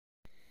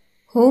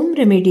Home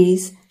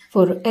remedies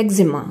for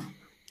eczema.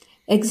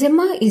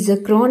 Eczema is a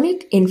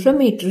chronic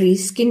inflammatory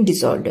skin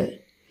disorder.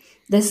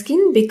 The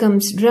skin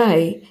becomes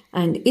dry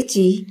and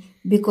itchy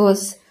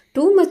because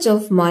too much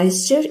of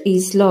moisture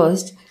is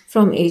lost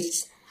from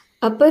its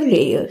upper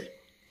layer.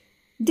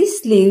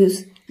 This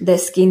leaves the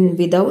skin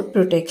without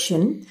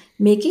protection,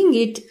 making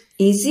it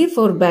easy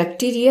for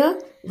bacteria,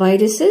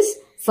 viruses,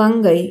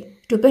 fungi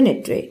to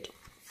penetrate.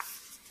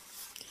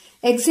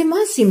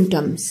 Eczema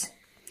symptoms: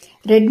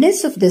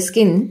 redness of the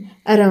skin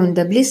around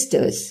the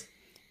blisters,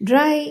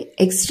 dry,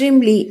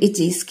 extremely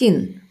itchy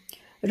skin,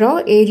 raw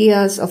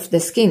areas of the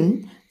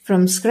skin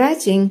from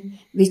scratching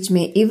which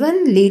may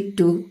even lead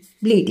to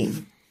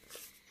bleeding.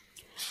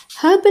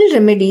 Herbal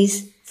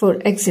remedies for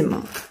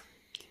eczema.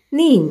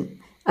 Neem,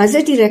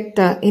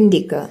 Azadirachta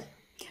indica,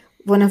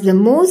 one of the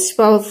most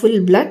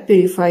powerful blood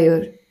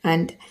purifier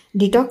and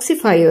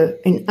detoxifier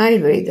in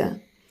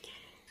Ayurveda.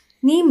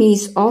 Neem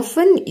is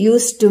often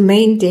used to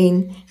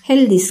maintain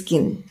healthy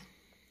skin.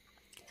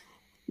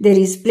 There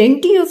is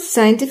plenty of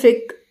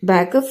scientific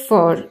backup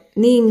for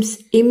neem's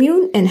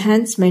immune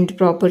enhancement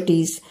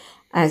properties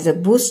as a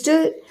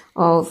booster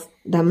of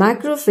the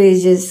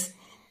macrophages'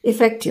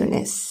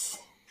 effectiveness.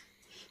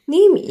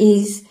 Neem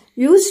is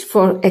used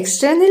for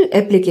external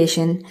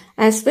application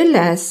as well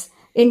as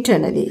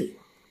internally.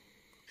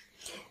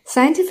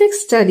 Scientific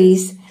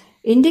studies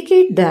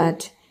indicate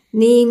that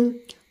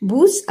neem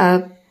boosts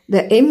up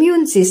the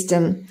immune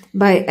system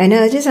by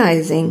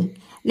energizing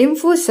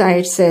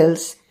lymphocyte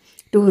cells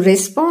to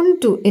respond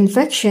to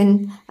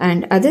infection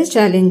and other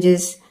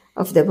challenges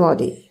of the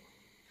body.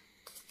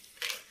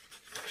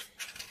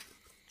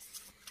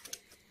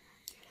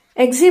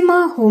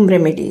 Eczema home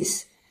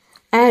remedies.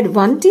 Add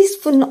 1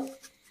 teaspoonful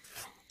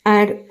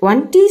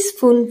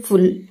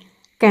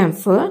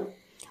camphor,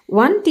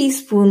 1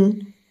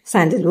 teaspoon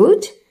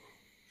sandalwood,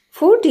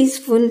 4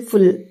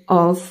 teaspoonful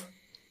of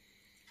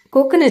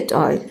coconut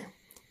oil.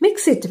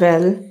 Mix it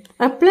well,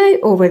 apply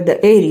over the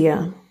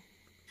area.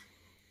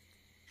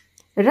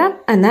 Rub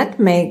a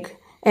nutmeg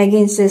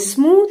against a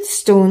smooth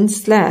stone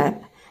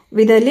slab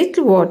with a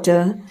little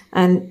water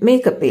and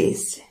make a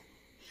paste.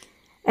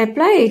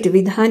 Apply it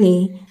with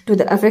honey to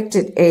the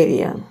affected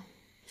area.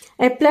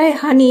 Apply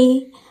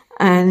honey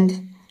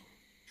and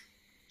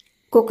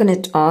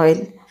coconut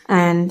oil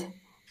and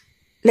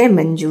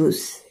lemon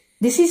juice.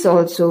 This is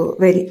also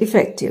very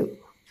effective.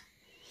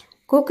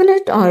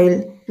 Coconut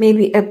oil may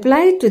be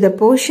applied to the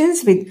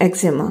portions with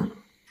eczema.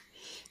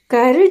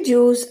 Carrot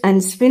juice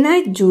and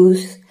spinach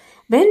juice,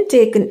 when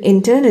taken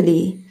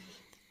internally,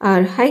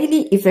 are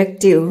highly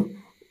effective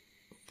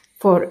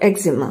for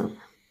eczema.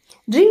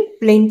 Drink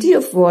plenty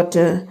of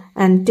water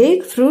and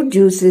take fruit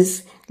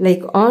juices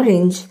like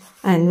orange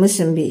and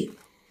musambi.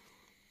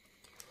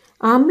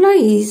 Amla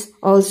is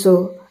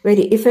also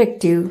very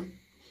effective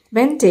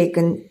when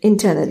taken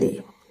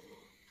internally.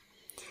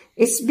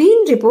 It's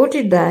been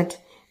reported that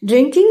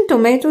drinking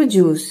tomato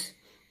juice,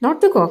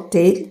 not the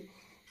cocktail,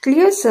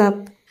 clears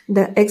up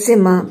the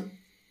eczema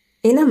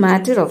in a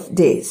matter of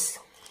days.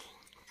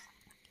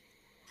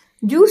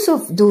 Juice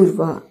of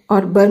durva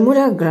or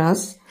Bermuda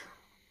grass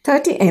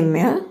 30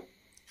 ml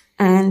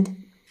and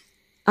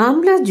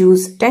amla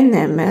juice 10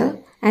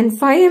 ml and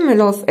 5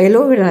 ml of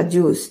aloe vera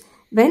juice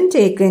when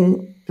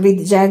taken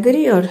with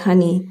jaggery or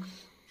honey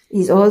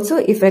is also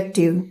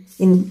effective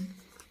in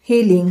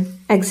healing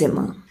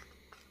eczema.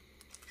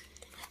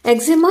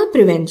 Eczema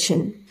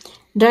prevention.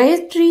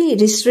 Dietary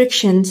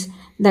restrictions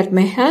that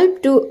may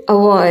help to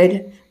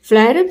avoid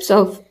flare-ups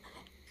of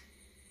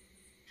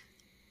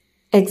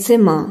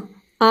eczema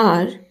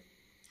are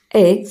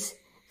eggs,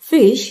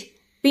 fish,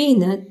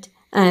 peanut,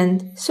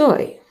 and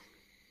soy.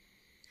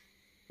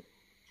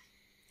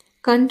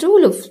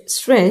 Control of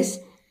stress,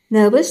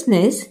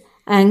 nervousness,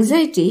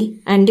 anxiety,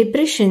 and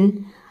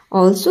depression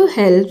also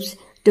helps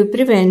to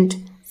prevent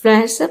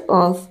flares-up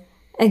of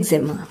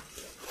eczema.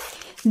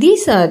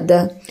 These are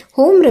the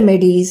home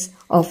remedies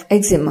of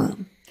eczema.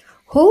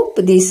 Hope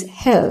this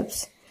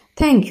helps.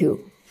 Thank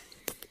you.